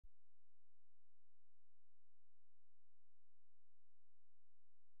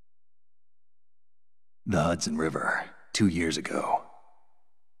The Hudson River, 2 years ago.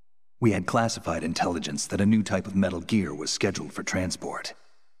 We had classified intelligence that a new type of metal gear was scheduled for transport.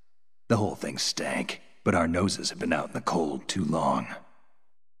 The whole thing stank, but our noses had been out in the cold too long.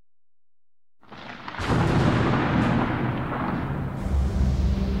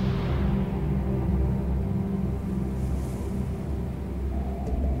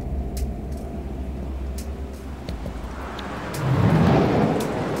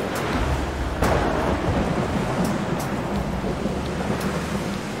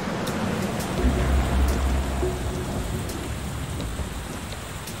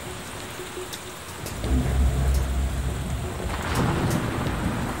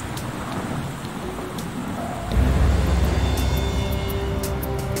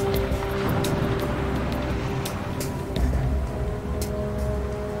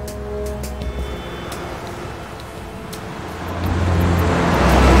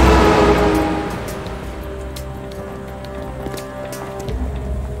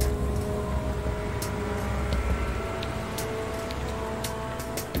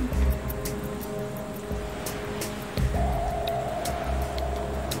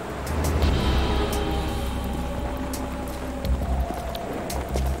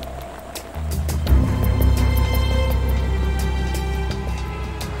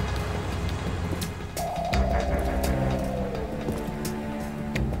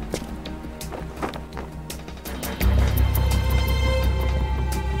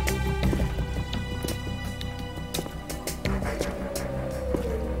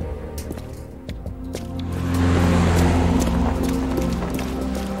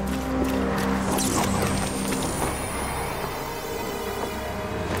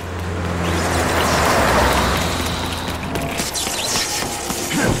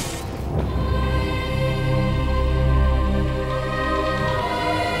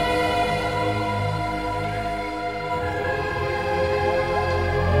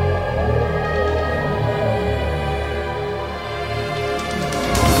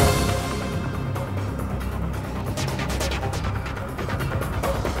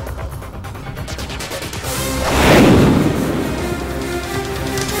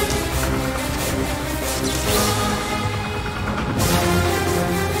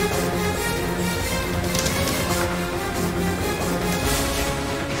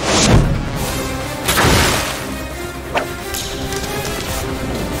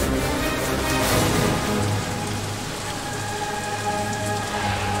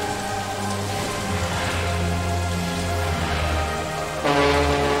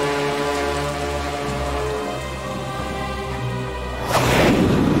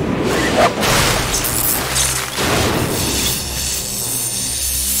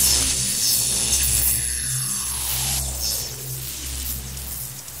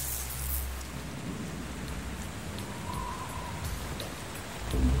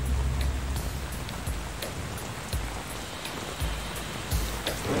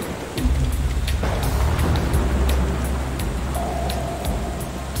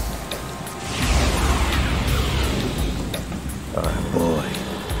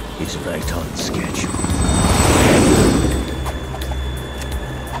 Right on schedule.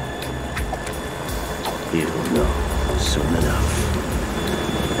 He'll know soon enough.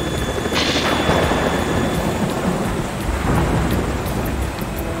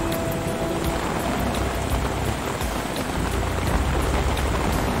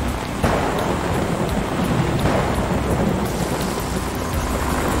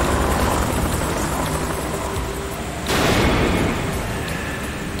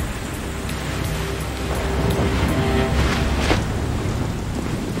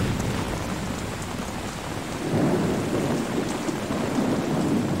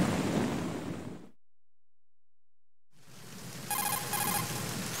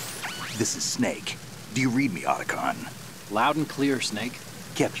 This is Snake. Do you read me, Otacon? Loud and clear, Snake.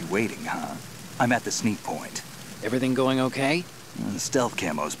 Kept you waiting, huh? I'm at the sneak point. Everything going okay? The stealth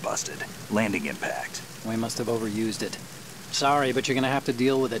camo's busted. Landing impact. We must have overused it. Sorry, but you're gonna have to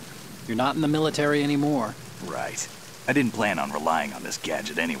deal with it. You're not in the military anymore. Right. I didn't plan on relying on this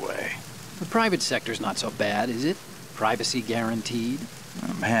gadget anyway. The private sector's not so bad, is it? Privacy guaranteed?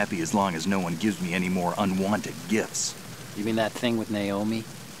 I'm happy as long as no one gives me any more unwanted gifts. You mean that thing with Naomi?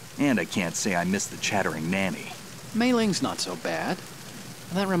 And I can't say I miss the chattering nanny. Mei Ling's not so bad.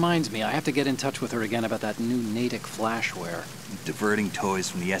 That reminds me, I have to get in touch with her again about that new Natick flashware. Diverting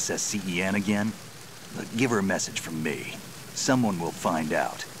toys from the SSCEN again? Look, give her a message from me. Someone will find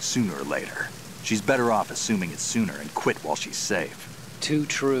out, sooner or later. She's better off assuming it's sooner and quit while she's safe. Too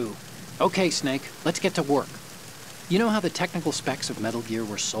true. Okay, Snake, let's get to work. You know how the technical specs of Metal Gear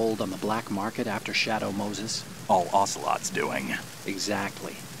were sold on the black market after Shadow Moses? All Ocelot's doing.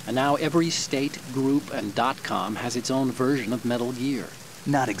 Exactly. And now every state, group, and .com has its own version of Metal Gear.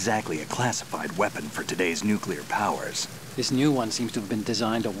 Not exactly a classified weapon for today's nuclear powers. This new one seems to have been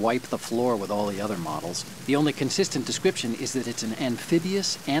designed to wipe the floor with all the other models. The only consistent description is that it's an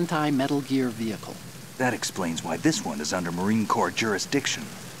amphibious, anti-Metal Gear vehicle. That explains why this one is under Marine Corps jurisdiction.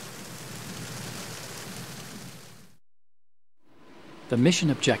 The mission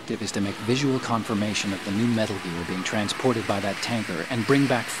objective is to make visual confirmation of the new Metal Gear being transported by that tanker and bring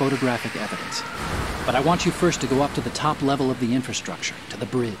back photographic evidence. But I want you first to go up to the top level of the infrastructure, to the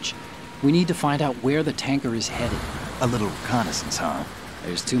bridge. We need to find out where the tanker is headed. A little reconnaissance, huh?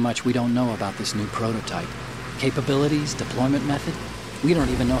 There's too much we don't know about this new prototype. Capabilities, deployment method. We don't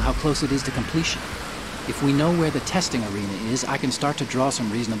even know how close it is to completion. If we know where the testing arena is, I can start to draw some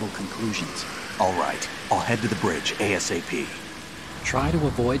reasonable conclusions. All right, I'll head to the bridge ASAP. Try to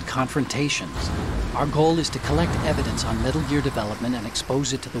avoid confrontations. Our goal is to collect evidence on Metal Gear development and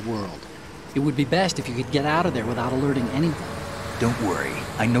expose it to the world. It would be best if you could get out of there without alerting anyone. Don't worry,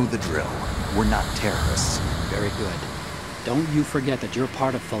 I know the drill. We're not terrorists. Very good. Don't you forget that you're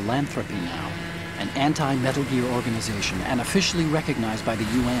part of Philanthropy now, an anti-Metal Gear organization and officially recognized by the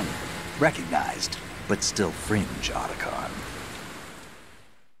UN. Recognized, but still fringe, Otacon.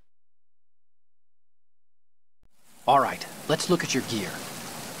 All right, let's look at your gear.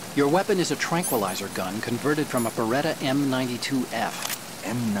 Your weapon is a tranquilizer gun converted from a Beretta M92F.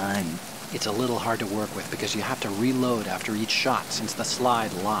 M9? It's a little hard to work with because you have to reload after each shot since the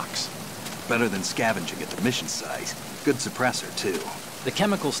slide locks. Better than scavenging at the mission site. Good suppressor, too. The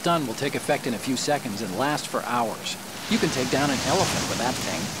chemical stun will take effect in a few seconds and last for hours. You can take down an elephant with that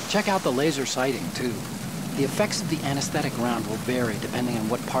thing. Check out the laser sighting, too. The effects of the anesthetic round will vary depending on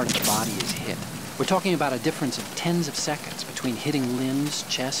what part of the body is hit. We're talking about a difference of tens of seconds between hitting limbs,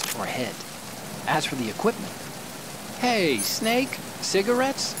 chest, or head. As for the equipment... Hey, Snake?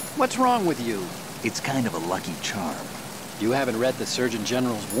 Cigarettes? What's wrong with you? It's kind of a lucky charm. You haven't read the Surgeon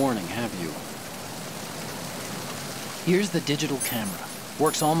General's warning, have you? Here's the digital camera.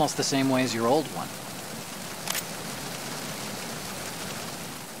 Works almost the same way as your old one.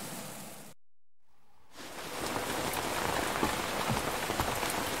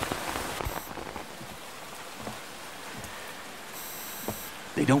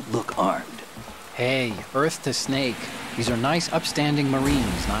 They don't look armed. Hey, Earth to Snake. These are nice, upstanding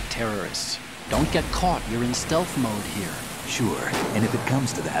Marines, not terrorists. Don't get caught. You're in stealth mode here. Sure, and if it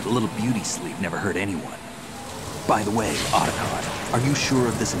comes to that, a little beauty sleep never hurt anyone. By the way, Otacon, are you sure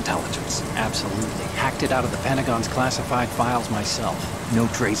of this intelligence? Absolutely. Hacked it out of the Pentagon's classified files myself. No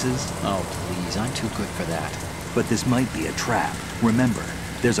traces? Oh, please. I'm too good for that. But this might be a trap. Remember,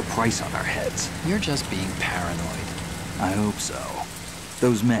 there's a price on our heads. You're just being paranoid. I hope so.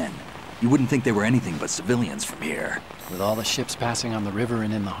 Those men, you wouldn't think they were anything but civilians from here. With all the ships passing on the river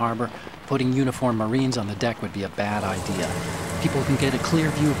and in the harbor, putting uniformed Marines on the deck would be a bad idea. People can get a clear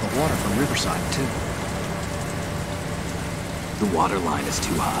view of the water from Riverside, too. The water line is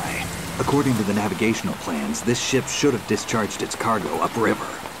too high. According to the navigational plans, this ship should have discharged its cargo upriver.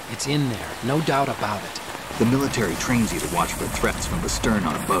 It's in there, no doubt about it. The military trains you to watch for threats from the stern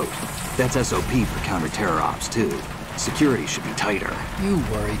on a boat. That's SOP for counter-terror ops, too. Security should be tighter. You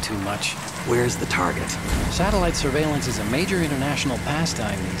worry too much. Where's the target? Satellite surveillance is a major international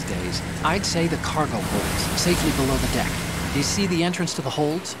pastime these days. I'd say the cargo holds, safely below the deck. Do you see the entrance to the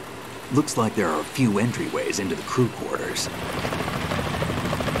holds? Looks like there are a few entryways into the crew quarters.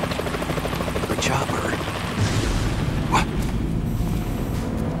 The chopper. What?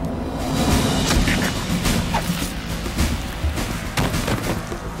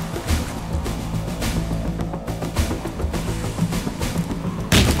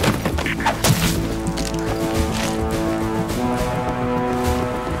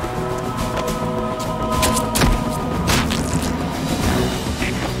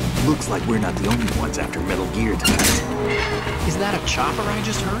 Looks like we're not the only ones after Metal Gear tonight. Is that a chopper I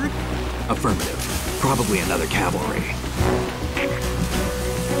just heard? Affirmative. Probably another cavalry.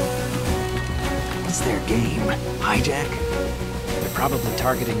 What's their game? Hijack? They're probably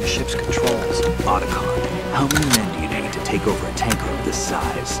targeting the ship's controls. Otacon, how many men do you need to take over a tanker of this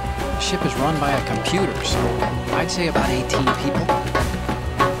size? The ship is run by a computer, so I'd say about 18 people.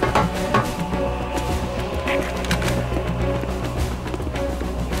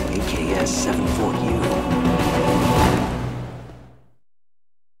 AKS 74U.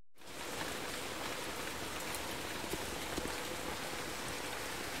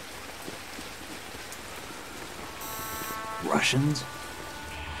 Russians?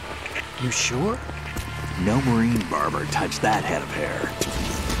 You sure? No marine barber touched that head of hair.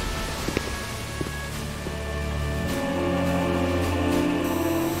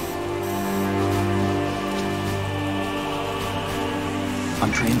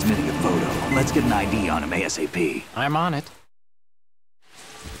 I'm transmitting a photo. Let's get an ID on him ASAP. I'm on it.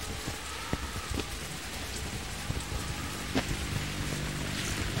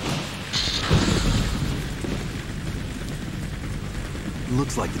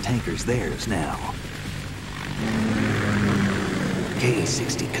 Looks like the tanker's theirs now.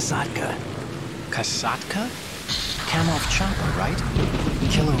 Ka-60 Kasatka. Kasatka? Kamov chopper, right?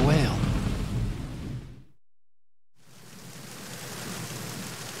 Killer whale.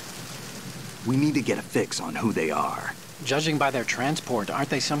 We need to get a fix on who they are. Judging by their transport, aren't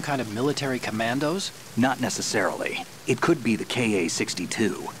they some kind of military commandos? Not necessarily. It could be the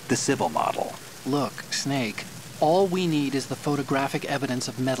Ka-62, the civil model. Look, Snake, all we need is the photographic evidence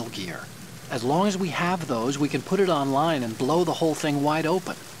of Metal Gear. As long as we have those, we can put it online and blow the whole thing wide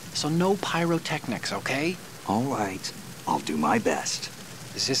open. So no pyrotechnics, okay? All right. I'll do my best.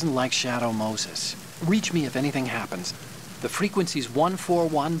 This isn't like Shadow Moses. Reach me if anything happens. The frequency's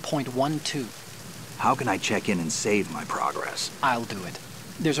 141.12. How can I check in and save my progress? I'll do it.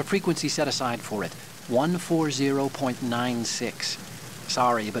 There's a frequency set aside for it. 140.96.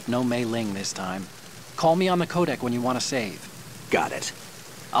 Sorry, but no Mei Ling this time. Call me on the codec when you want to save. Got it.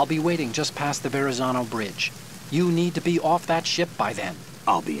 I'll be waiting just past the Verrazano Bridge. You need to be off that ship by then.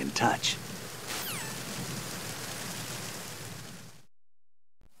 I'll be in touch.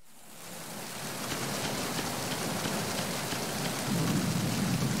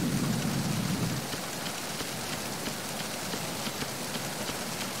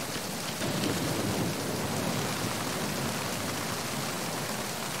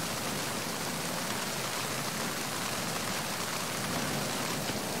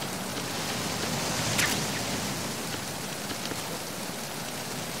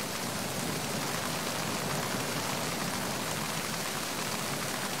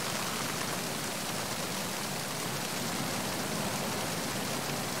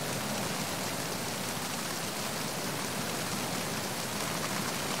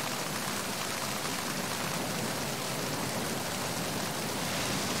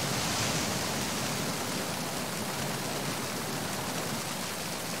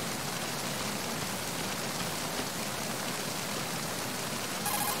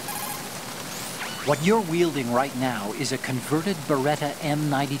 What you're wielding right now is a converted Beretta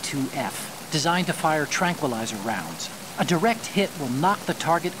M92F, designed to fire tranquilizer rounds. A direct hit will knock the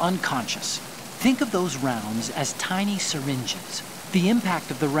target unconscious. Think of those rounds as tiny syringes. The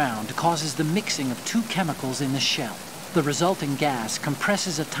impact of the round causes the mixing of two chemicals in the shell. The resulting gas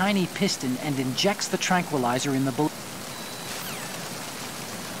compresses a tiny piston and injects the tranquilizer in the bullet.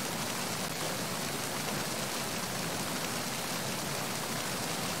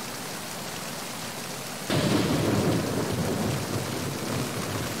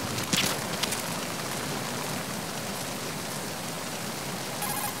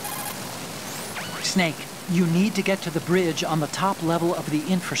 Snake, you need to get to the bridge on the top level of the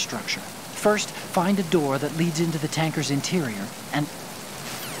infrastructure. First, find a door that leads into the tanker's interior, and...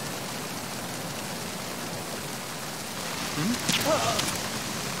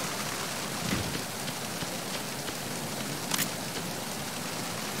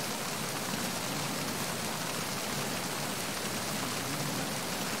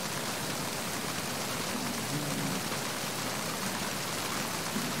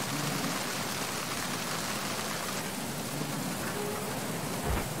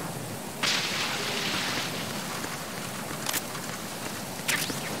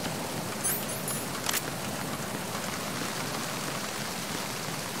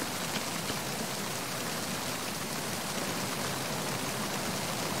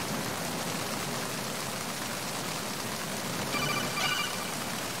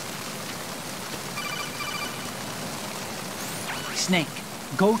 Snake,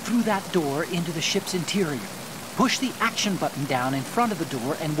 go through that door into the ship's interior. Push the action button down in front of the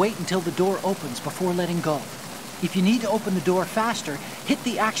door and wait until the door opens before letting go. If you need to open the door faster, hit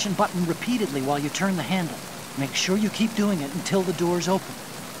the action button repeatedly while you turn the handle. Make sure you keep doing it until the door's open.